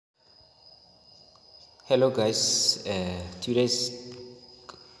Hello guys, today's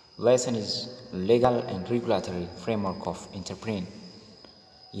lesson is legal and regulatory framework of entrepreneur.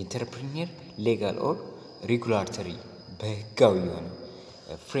 Legal or regulatory በህጋዊ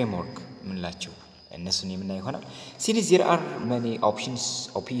framework ምንላቸው እነሱን የምናይ ይሆናል። Since there are many options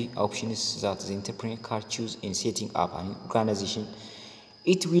that the entrepreneur can choose in setting up an organization,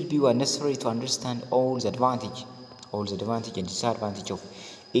 it will be necessary to understand all the advantage and disadvantage of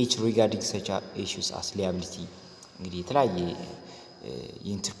each regarding such issues as liability. እንግዲህ የተለያየ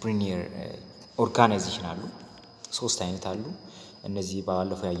የኢንተርፕሪኒየር ኦርጋናይዜሽን አሉ። ሶስት አይነት አሉ። እነዚህ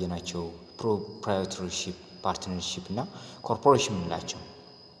ባለፈው ያየናቸው ፕሮፕራይተርሺፕ፣ ፓርትነርሺፕ እና ኮርፖሬሽን እንላቸው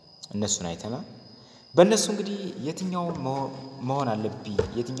እነሱን አይተናል። በእነሱ እንግዲህ የትኛው መሆን አለብኝ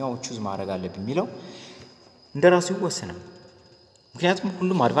የትኛው ቹዝ ማድረግ አለብኝ የሚለው እንደራሱ ይወሰናል። ምክንያቱም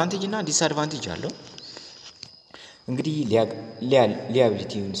ሁሉም አድቫንቴጅ እና ዲስአድቫንቴጅ አለው። እንግዲህ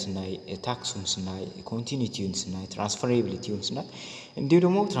liability-ውን ስናይ ታክሱን ስናይ ኮንቲኒቲውን ስናይ ትራንስፈራቢሊቲውን ስናይ እንዲሁ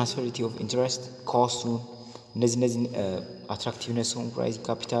ደግሞ ትራንስፈራቢሊቲ ኦፍ ኢንትረስት ኮስቱን እነዚህ አትራክቲቭነስ ኦፍ ራይዚንግ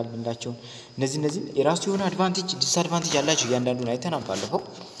ካፒታል እንላቸው እነዚህ የራሱ የሆነ አድቫንቴጅ ዲስአድቫንቴጅ አላቸው። እያንዳንዱን አይተናል ባለፈው።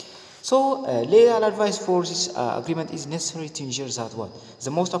 So legal advice for this agreement is necessary to ensure that what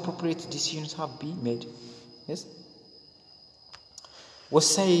the most appropriate decisions have been made. Yes.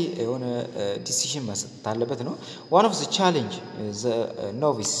 ወሳኝ የሆነ ዲሲዥን መስጠት አለበት ነው። One of the challenge the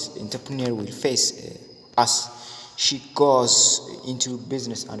novice entrepreneur will face as she goes into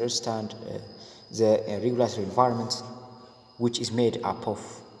business understand the regulatory environment, which is made up of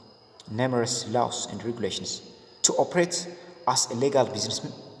numerous laws and regulations, to operate as a legal business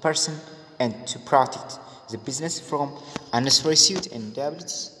person and to protect the business from unnecessary suit and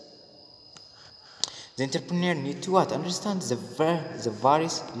liabilities. The entrepreneur need to understand the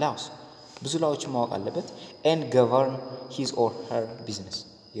various laws, ብዙ ላዎች ማወቅ አለበት, and govern his or her business,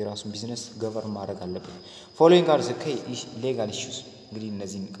 የራሱን ቢዝነስ govern ማድረግ አለበት. Following are the key legal issues. እንግዲህ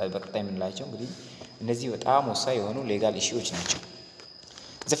እነዚህን በቀጣይ የምንላቸው እንግዲህ እነዚህ በጣም ወሳኝ የሆኑ legal issues ናቸው.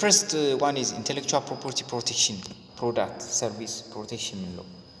 The first one is intellectual property protection, product service protection ነው.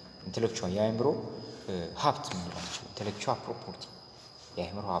 intellectual የአእምሮ ሀብት ምንላቸው intellectual property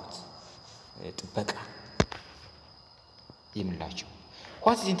የአእምሮ ሀብት ጥበቃ የምንላቸው።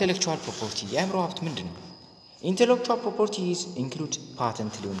 What is intellectual property? የአእምሮ ሀብት ምንድነው? Intellectual property include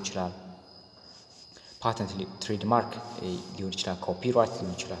patent ሊሆን ይችላል፣ patent trademark ሊሆን ይችላል፣ copyright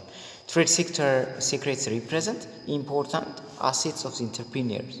ሊሆን ይችላል። Trade secrets represent important assets of the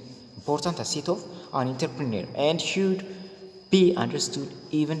entrepreneurs, important asset of an entrepreneur, and should be understood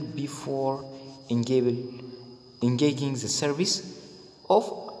even before engaging the service of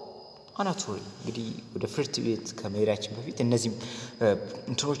አናቶሪ እንግዲህ ወደ ፍርድ ቤት ከመሄዳችን በፊት እነዚህ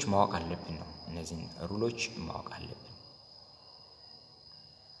እንትሮች ማወቅ አለብን ነው። እነዚህን ሩሎች ማወቅ አለብን።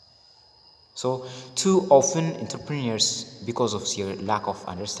 So too often entrepreneurs, because of their lack of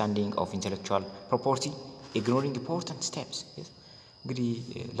understanding of intellectual property, ignoring important steps. Yes? እንግዲህ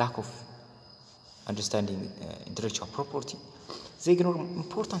lack of understanding intellectual property, they ignore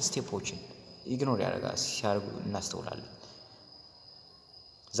important steps. ignore ያደርጋል ሲያደርጉ እናስተውላለን።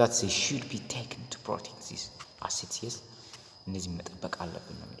 that they should be taken to protect these assets. Yes, እነዚህ መጠበቅ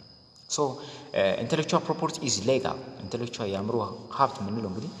አለብን ነው የሚለው። So intellectual property is legal. intellectual የአእምሮ ሀብት ምንለው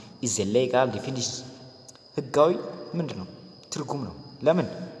እንግዲህ is a legal definition. ህጋዊ ምንድነው? ትርጉም ነው። ለምን?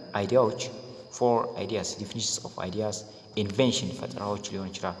 አይዲያዎች for ideas, definitions of ideas, invention ፈጠራዎች ሊሆን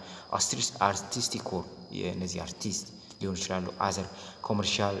ይችላል፣ artistic or የነዚህ አርቲስት ሊሆን ይችላሉ፣ other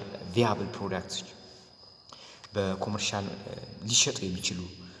commercial viable products በኮመርሻል ሊሸጡ የሚችሉ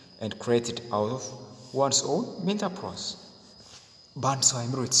and created out of one's own mental process. በአንድ ሰው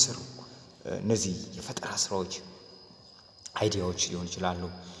አእምሮ የተሰሩ እነዚህ የፈጠራ ስራዎች አይዲያዎች ሊሆን ይችላሉ፣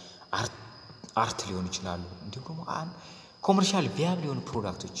 አርት ሊሆን ይችላሉ፣ እንዲሁም ደግሞ ኮመርሻል ቪያብል የሆኑ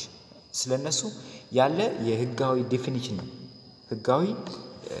ፕሮዳክቶች ስለነሱ ያለ የህጋዊ ዴፊኒሽን ነው። ህጋዊ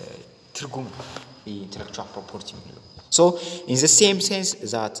ትርጉም intellectual property የሚለው። So in the same sense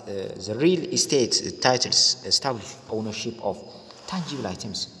that the real estate titles establish ownership of tangible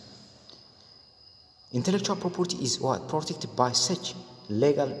items, intellectual property is what protected by such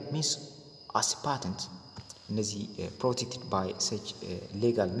legal means as patent. እነዚህ protected by such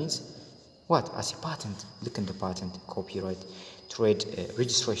legal means what as a patent, ልክ እንደ patent, copyright, trade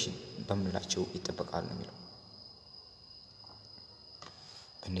registration በምንላቸው ይጠበቃል ነው የሚለው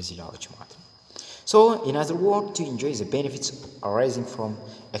በእነዚህ ላዎች ማለት ነው። So in other words, to enjoy the benefits arising from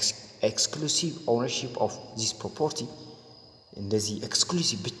exclusive ownership of this property, እንደዚህ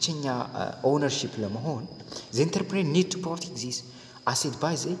exclusive ብቸኛ ownership ለመሆን the entrepreneur need to protect this asset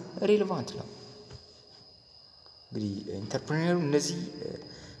by the relevant law. እንግዲህ ኢንተርፕሪነሩ እነዚህ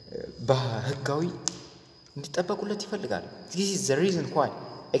በህጋዊ እንዲጠበቁለት ይፈልጋል this is the reason why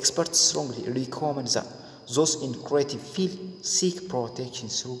experts strongly recommend that those in creative field seek protection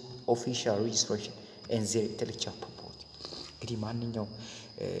through official registration and their intellectual property እንግዲህ ማንኛው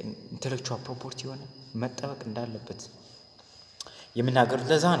intellectual property ሆነ መጠበቅ እንዳለበት የምናገሩት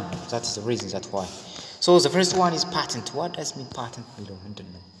ለዛ ነው that is the reason that why so the first one is patent what does mean patent የሚለው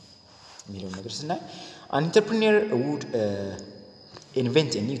ምንድነው የሚለው ነገር ስናይ an entrepreneur would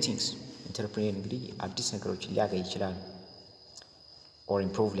invent new things entrepreneur እንግዲህ አዲስ ነገሮችን ሊያገኝ ይችላል or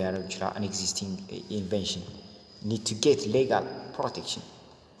improve ሊያደርግ ይችላል an existing invention need to get legal protection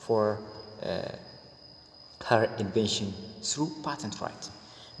for her invention through patent right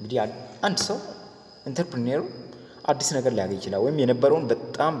እንግዲህ አንድ ሰው entrepreneur አዲስ ነገር ሊያገኝ ይችላል ወይም የነበረውን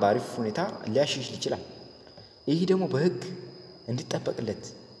በጣም ባሪፍ ሁኔታ ሊያሻሽል ይችላል ይሄ ደግሞ በህግ እንዲጠበቅለት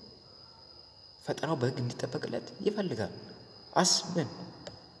ፈጠራው በህግ እንዲጠበቅለት ይፈልጋል as when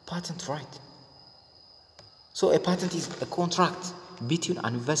patent right so a patent is a contract between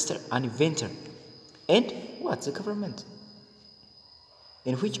an investor and inventor and what the government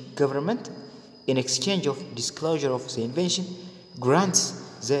in which government in exchange of disclosure of the invention grants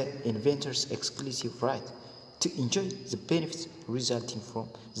the inventor's exclusive right to enjoy the benefits resulting from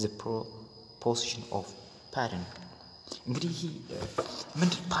the proposition of patent እንግዲህ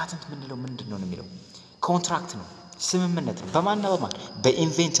ምንድን ፓተንት ምንለው ምንድነው ነው የሚለው ኮንትራክት ነው ስምምነት ነው በማን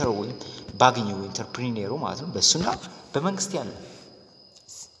በኢንቨንተሩ ወይም ባገኘው ኢንተርፕሪነሩ ማለት ነው በሱና በመንግስት ያለ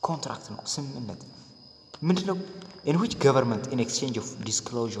ኮንትራክት ነው ስምምነት ምንድነው in which government in exchange of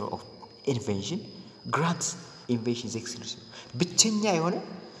disclosure of invention grants inventions exclusive ብቸኛ የሆነ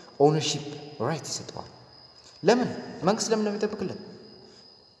ownership right ይሰጠዋል ለምን መንግስት ለምን ነው የሚጠብቅለት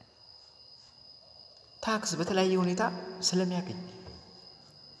ታክስ በተለያየ ሁኔታ ስለሚያገኝ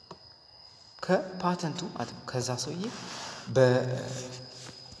ከፓተንቱ ከዛ ሰውዬ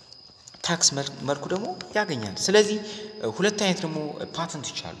በታክስ መልኩ ደግሞ ያገኛል ስለዚህ ሁለት አይነት ደግሞ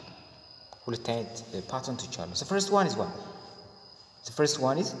ፓተንቶች አሉ the first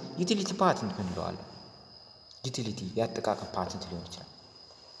one is utility patent ምንለዋለን utility ያጠቃቀም ፓተንት ሊሆን ይችላል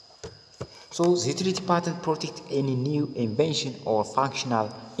so the utility patent protect any new invention or functional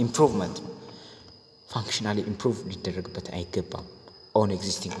improvement functionally improve ሊደረግበት አይገባም on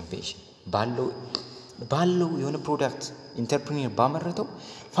existing invention ባለው የሆነ ፕሮዳክት ኢንተርፕሪነር ባመረተው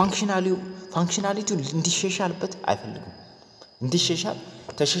ፋንክሽናሊቲውን እንዲሸሻልበት አይፈልግም እንዲሸሻል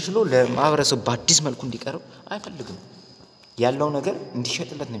ተሸሽሎ ለማህበረሰቡ በአዲስ መልኩ እንዲቀርብ አይፈልግም ያለው ነገር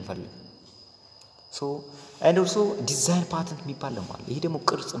እንዲሸጥለት ነው የሚፈልግ so and also design patent የሚባለው ማለት ይሄ ደግሞ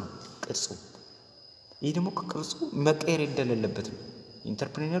ቅርጹ ይሄ ደግሞ ቅርጹ መቀየር እንደሌለበት ነው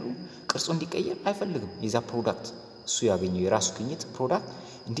ኢንተርፕሪነሩ ቅርጹ እንዲቀየር አይፈልግም የዛ ፕሮዳክት እሱ ያገኘው የራሱ ግኝት ፕሮዳክት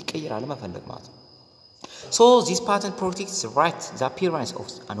እንዲቀየር አለመፈለግ ማለት ነው so this patent protects the right the appearance of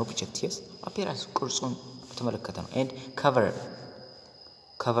an object yes appearance ቅርጹን ተመለከተ ነው and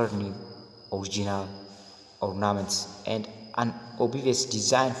cover new original ornaments and an obvious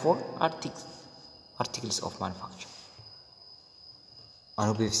design for articles of manufacture an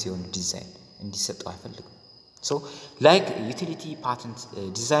obvious design እንዲሰጠው አይፈልግም so like utility patent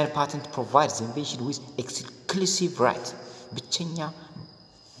design patent provides the invention with exclusive right ብቸኛ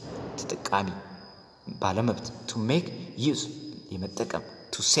ተጠቃሚ ባለመብት to make use የመጠቀም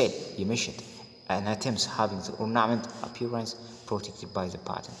to sell የመሸጥ and items having the ornament appearance protected by the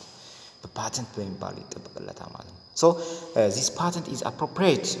patent the patent በሚባለው ይጠበቅለታል ማለት ነው so this patent is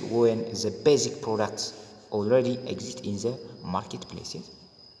appropriate when the basic products already exist in the marketplace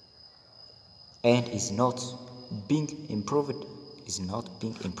and is not being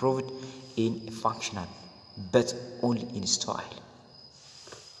improved in functional but only in style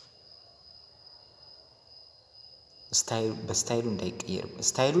በስታይሉ እንዳይቀየር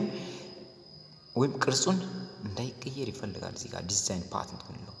ስታይሉን ወይም ቅርጹን እንዳይቀየር ይፈልጋል እዚህ ጋር ዲዛይን ፓተንት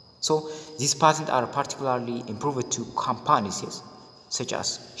ነው so these patents are particularly improved to companies such as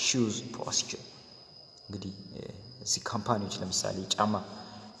shoes procedure እንግዲህ እዚህ ካምፓኒዎች ለምሳሌ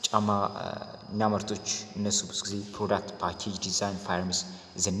ጫማ ናመርቶች እነሱ ብዙ ጊዜ ፕሮዳክት ፓኬጅ ዲዛይን ፋርምስ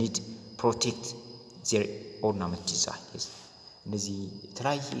the need protect their ornament design እነዚህ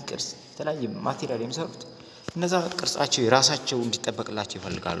የተለያየ ማቴሪያል የሚሰሩት እነዛ ቅርጻቸው የራሳቸው እንዲጠበቅላቸው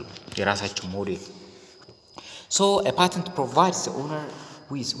ይፈልጋሉ የራሳቸው ሞዴል so a patent provides the owner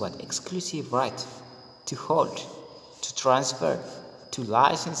with what exclusive right to hold to transfer to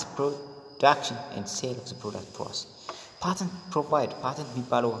license production and sale of the product process patent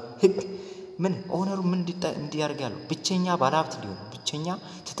የሚባለው ህግ ምን ኦነሩ ምን እንዲያርጋሉ ብቸኛ ባለሀብት ሊሆን ብቸኛ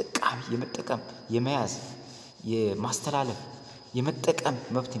ተጠቃሚ የመጠቀም የመያዝ የማስተላለፍ የመጠቀም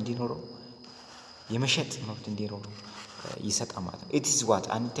መብት እንዲኖረው የመሸጥ መብት እንዲኖረው ይሰጣል ማለት ነው it is what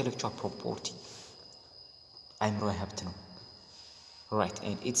an intellectual property አይምሮዊ ሀብት ነው right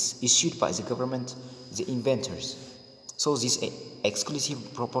and it's issued by the government the inventors so this exclusive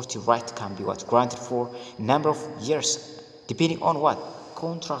property right can be what granted for a number of years depending on what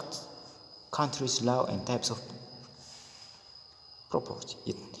contract countries law and types of property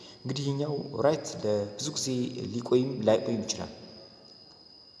እንግዲህ ይሄኛው ራይት ለብዙ ጊዜ ሊቆይም ላይቆይም ይችላል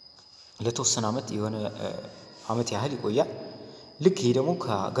ለተወሰነ አመት የሆነ አመት ያህል ይቆያል ልክ ይሄ ደግሞ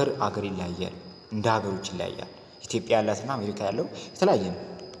ከሀገር አገር ይለያያል እንደ ሀገሮች ይለያያል ኢትዮጵያ ያላትና አሜሪካ ያለው የተለያየ ነው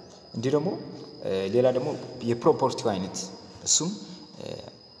እንዴ ደግሞ ሌላ ደግሞ የፕሮፐርቲው አይነት እሱም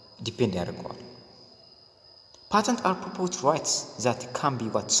ዲፔንድ ያደርጋል patent are property rights that can be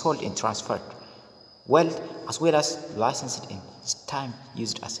what sold and transferred well as well as licensed in time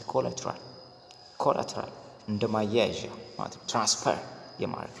used as a collateral እንደማያያዣ ማለት transfer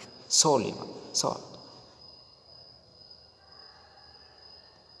የማድረግ sold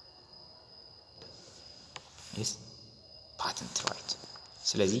yes patent right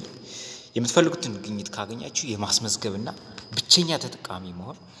ስለዚህ የምትፈልጉትን ግኝት ካገኛችሁ የማስመዝገብና ብቸኛ ተጠቃሚ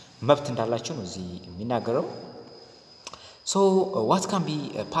መሆን መብት እንዳላችሁ ነው እዚህ የሚናገረው so what can be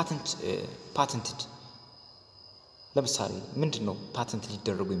patented ለምሳሌ ምንድነው ፓተንት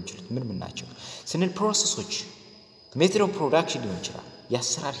ሊደረጉ የሚችሉት ምን ናቸው ስንል ፕሮሰሶች ሜተድ ኦፍ ፕሮዳክሽን ሊሆን ይችላል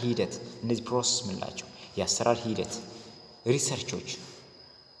ያሰራር ሂደት እነዚህ ፕሮሰስ ምን ናቸው ያሰራር ሂደት ሪሰርቾች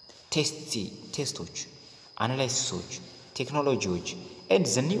ቴስቶች አናላይሲሶች ቴክኖሎጂዎች and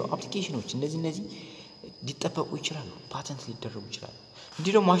the new applications እነዚህ ሊጠበቁ ይችላሉ ፓተንት ሊደረጉ ይችላሉ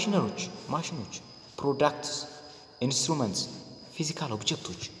እንዲህ ደግሞ ማሽኖች ፕሮዳክትስ ኢንስትሩመንትስ ፊዚካል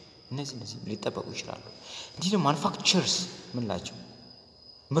ኦብጀክቶች እነዚህ ሊጠበቁ ይችላሉ እንዲህ ደግሞ ማኑፋክቸርስ ምን ናቸው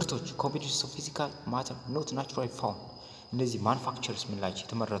ምርቶች ኮምቢኔሽንስ ኦፍ ፊዚካል ማተር ኖት ናቹራሊ ፋውንድ እነዚህ ማኑፋክቸርስ ምን ናቸው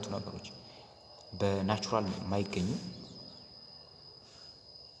የተመረቱ ነገሮች በናቹራል የማይገኙ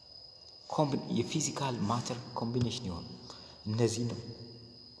የፊዚካል ማተር ኮምቢኔሽን ይሆን እነዚህ ነው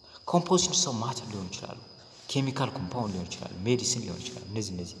ኮምፖዚሽንስ ኦፍ ማተር ሊሆን ይችላል ኬሚካል ኮምፓውንድ ሊሆን ይችላል ሜዲሲን ሊሆን ይችላል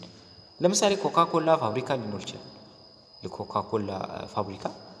እነዚህ ለምሳሌ ኮካኮላ ፋብሪካ ሊኖር ይችላል ለኮካኮላ ፋብሪካ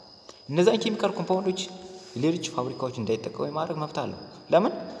እነዛን ኬሚካል ኮምፓውንዶች ሌሎች ፋብሪካዎች እንዳይጠቀሙ ማድረግ መብት አለው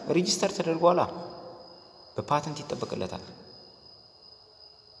ለምን ሬጂስተር ተደርጓል በፓተንት ይጠበቅለታል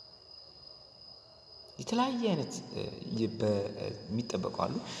የተለያየ አይነት የሚጠበቁ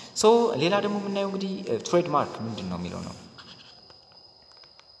አሉ ሶ ሌላ ደግሞ የምናየው እንግዲህ ትሬድማርክ ምንድነው የሚለው ነው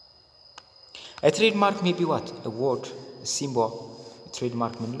a trademark may be what a word a symbol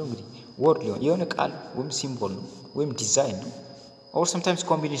trademark ምንለው እንግዲህ word ሊሆን የሆነ ቃል ወይም ሲምቦል ነው ወይም ዲዛይን ነው or sometimes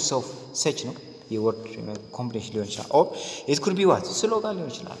combination of such ነው የword combination ሊሆን ይችላል or it could be what slogan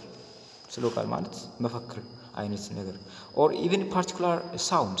ሊሆን ይችላል slogan ማለት መፈክር አይነት ነገር or even particular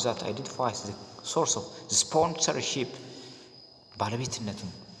sound that identifies the source of the sponsorship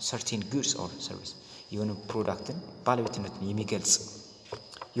ባለቤትነቱን certain goods or service የሆነ ፕሮዳክትን ባለቤትነቱን የሚገልጽ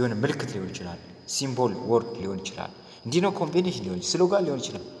የሆነ ምልክት ሊሆን ይችላል ሲምቦል ወርድ ሊሆን ይችላል እንዲህ ነው ኮምቢኔሽን ሊሆን ይችላል ስሎጋን ሊሆን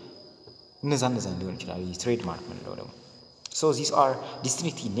ይችላል እነዛ ሊሆን ይችላል ትሬድማርክ ምንለው ደግሞ so these are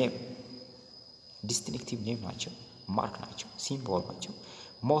distinctive name ናቸው ማርክ ናቸው ሲምቦል ናቸው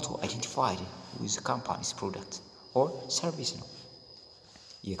motto identified with the company's product or service ነው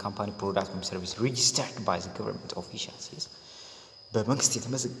የካምፓኒ ፕሮዳክት ወይም ሰርቪስ registered by the government officials yes በመንግስት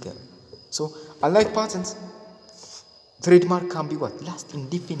የተመዘገበ so unlike patents trademark can be what last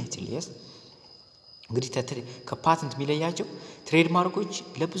indefinitely yes እንግዲህ ከፓተንት የሚለያቸው ትሬድማርኮች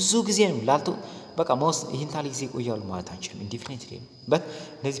ለብዙ ጊዜ ነው ላልቶ በቃ ይሄን ታለ ጊዜ ቆያሉ ማለት አንችልም indefinitely but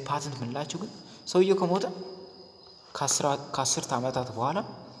እነዚህ ፓተንት ምንላቸው ግን ሰውየው ከሞተ ከ10 ዓመታት በኋላ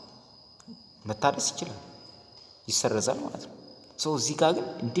መታደስ ይችላል ይሰረዛል ማለት ነው so እዚህ ጋር ግን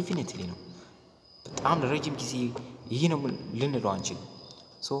indefinitely ነው በጣም ለረጅም ጊዜ ይሄ ነው ልንለው አንችልም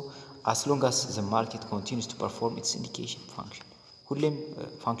so as long as the market continues to perform its indication function ሁሌም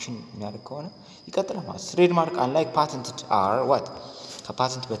ፋንክሽን የሚያደርግ ከሆነ ይቀጥላል ማለት ትሬድማርክ unlike patented are what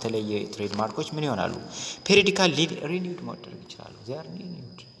ከፓተንት በተለየ ትሬድማርኮች ምን ይሆናሉ periodically renewed ማድረግ ይችላሉ they are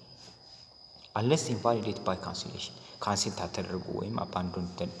renewed unless invalidated by cancellation cancel ተደረጉ ወይም abandon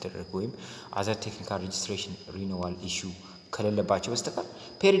ተደረጉ ወይም other technical registration renewal issue ከሌለባቸው በስተቀር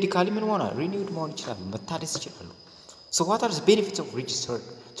periodically ምን ሆነ renewed መሆን ይችላሉ መታደስ ይችላሉ so what are the benefits of registered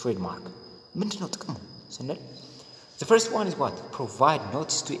trademark ምንድነው ጥቅሙ ስንል the first one is what provide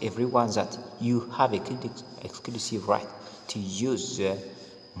notice to everyone that you have a exclusive right to use the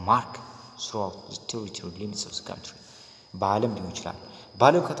mark throughout the territorial limits of the country በአለም ሊሆን ይችላል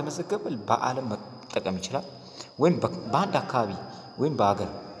በአለም ከተመዘገበ በአለም መጠቀም ይችላል ወይም በአንድ አካባቢ ወይም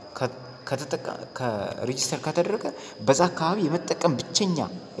በአገር ከሬጂስተር ከተደረገ በዛ አካባቢ የመጠቀም ብቸኛ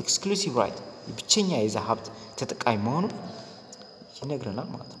exclusive right ብቸኛ የዛ ሀብት ተጠቃሚ መሆኑ ይነግረናል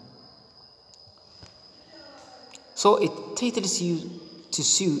ማለት ነው So it entitles you to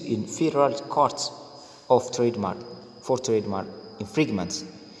sue in federal courts of trademark for trademark infringements,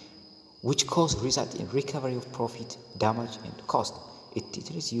 which cause result in recovery of profit, damage, and cost. It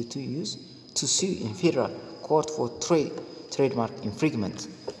entitles you to sue in federal court for trademark infringement,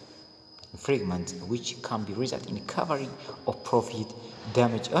 which can be result in recovery of profit,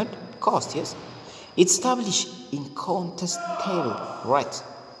 damage, and cost. Yes, it establishes incontestable right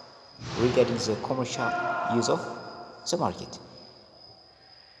regarding the commercial use of the market.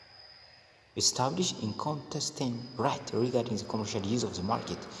 Establish incontestable right regarding the commercial use of the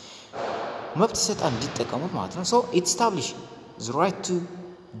market. መብት ይሰጣል እንዲጠቀሙት ማለት ነው። So it establish the right to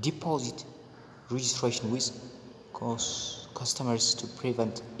deposit registration with customers to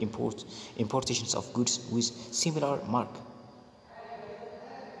prevent importations of goods with similar mark.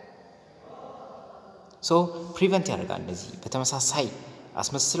 So prevent ያደርጋል እንደዚህ በተመሳሳይ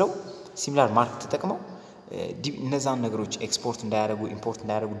አስመስለው similar mark ተጠቅመው እነዛን ነገሮች ኤክስፖርት እንዳያደርጉ ኢምፖርት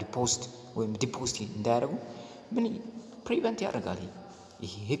እንዳያደርጉ ዲፖዚት እንዳያደርጉ ምን prevent ያደርጋል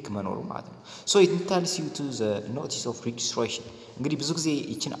ይሄ ህግ መኖሩ ማለት ነው። So it entitles you to the notice of registration። እንግዲህ ብዙ ጊዜ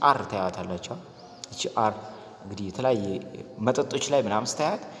ይችን አር ታያታላችሁ። ይቺ አር እንግዲህ የተለያየ መጠጦች ላይ ምናምን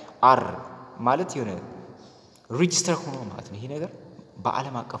ስታያት አር ማለት የሆነ ሬጂስተር ሆኖ ማለት ነው። ይሄ ነገር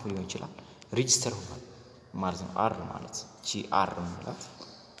በአለም አቀፍ ሊሆን ይችላል ሬጂስተር ሆኖ ማለት ነው። አር ማለት እቺ አር ማለት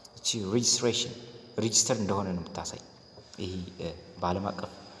እቺ ሬጂስትሬሽን ሬጂስተር እንደሆነ ነው የምታሳይ። ይሄ በአለም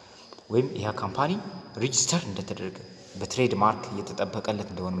አቀፍ ወይም ያ ካምፓኒ ሬጂስተር እንደተደረገ በትሬድ ማርክ እየተጠበቀለት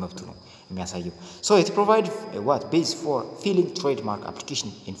እንደሆነ መብቱ ነው የሚያሳየው። So it provide what base for filing trademark application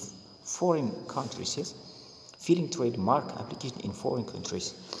in foreign countries. Yes, filing trademark application in foreign countries.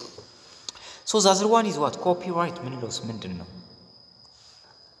 So the other one is what copyright ምንድነው?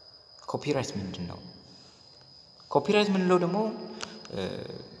 ኮፒራይት ምንድነው? ኮፒራይት ምንለው ደግሞ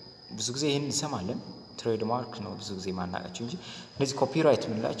ብዙ ጊዜ ይሄን እንሰማለን። ትሬድ ማርክ ነው ብዙ ጊዜ ማናቃቸው እንጂ እነዚህ ኮፒራይት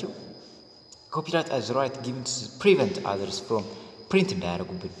ምንላቸው copyright as the right given to prevent others from print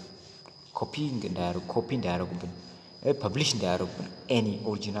እንዳያደርጉብን ኮፒ እንዳያደርጉብን ፐብሊሽ እንዳያደርጉብን any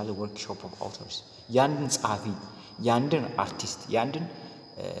original workshop of authors ያንድን ጻፊ ያንድን አርቲስት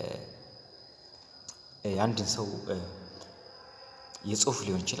ያንድን ሰው የጽሁፍ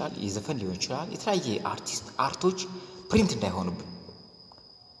ሊሆን ይችላል የዘፈን ሊሆን ይችላል የተለያየ አርቶች ፕሪንት እንዳይሆኑብን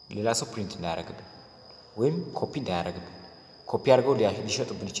ሌላ ሰው ፕሪንት እንዳያደርግብን ወይም ኮፒ እንዳያደርግብን ኮፒ አድርገው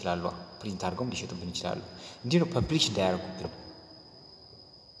ሊሸጡብን ይችላሉ ፕሪንት አድርገው ሊሸጡብን ይችላሉ እንዲህ ነው ፐብሊሽ እንዳያደርጉብን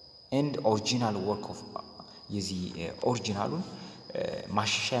and original work of የዚህ ኦሪጂናሉን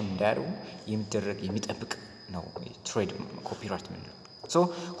ማሻሻያ እንዳያደርጉ የሚጠብቅ ነው ትሬድ ኮፒራይት ምንለው so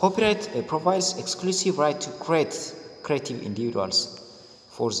copyright provides exclusive right to creative individuals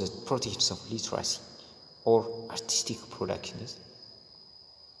for the protection of literacy or artistic productions.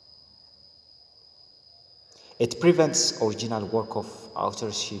 It prevents original work of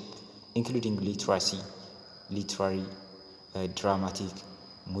authorship including literary, dramatic,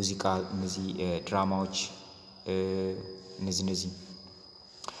 musical, ድራማዎች እነዚህ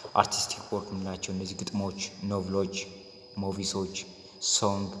artistic work ምንላቸው እነዚህ ግጥሞች ኖቭሎች ሙቪሶች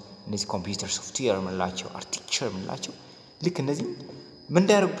ሶንግ እነዚህ ኮምፒውተር ሶፍትዌር ምንላቸው አርቲክቸር ምንላቸው ልክ እነዚህ ምን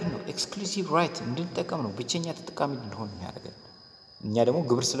እንዳያደርጉብን ነው ኤክስክሉሲቭ ራይት እንድንጠቀም ነው ብቸኛ ተጠቃሚ እንድንሆን የሚያደርገን እኛ ደግሞ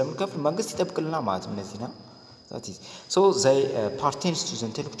ግብር ስለምንከፍል መንግስት ይጠብቅልናል ማለት ነው እነዚህ ነው that is so they pertains to the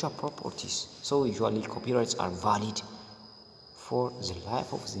intellectual properties so usually copyrights are valid for the life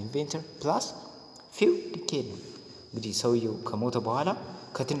of the inventor plus few decades እንግዲህ ሰውየው ከሞተ በኋላ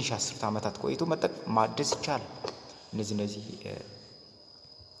ከትንሽ 10 ዓመታት ቆይቶ ማደስ ይቻላል እነዚህ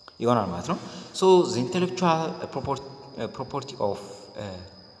ይሆናል ማለት ነው so the intellectual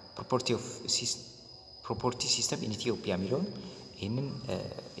property system in Ethiopia የሚለው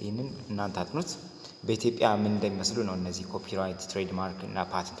ይሄንን እናንተ አጥኑት በኢትዮጵያ ምን እንደሚመስሉ ነው እነዚህ ኮፒራይት ትሬድማርክ እና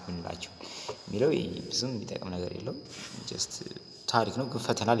ፓተንት ምንላቸው የሚለው ብዙም የሚጠቅም ነገር የለው just ታሪክ ነው ግን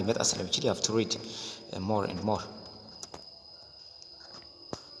ፈተና ሊመጣ ስለሚችል you have to read more and more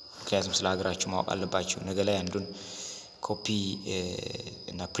ምክንያቱም ስለ ሀገራችሁ ማወቅ አለባችሁ ነገ ላይ አንዱን ኮፒ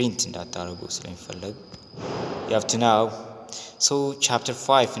እና ፕሪንት እንዳታረጉ ስለሚፈልግ you have to know so chapter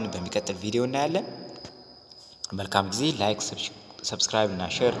 5 ን በሚቀጥል ቪዲዮ እናያለን መልካም ጊዜ ላይክ ሰብስክራይብ እና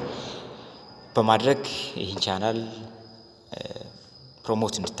ሼር በማድረግ ይህን ቻናል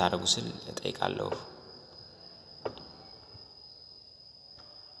ፕሮሞት እንድታደርጉ ስል እጠይቃለሁ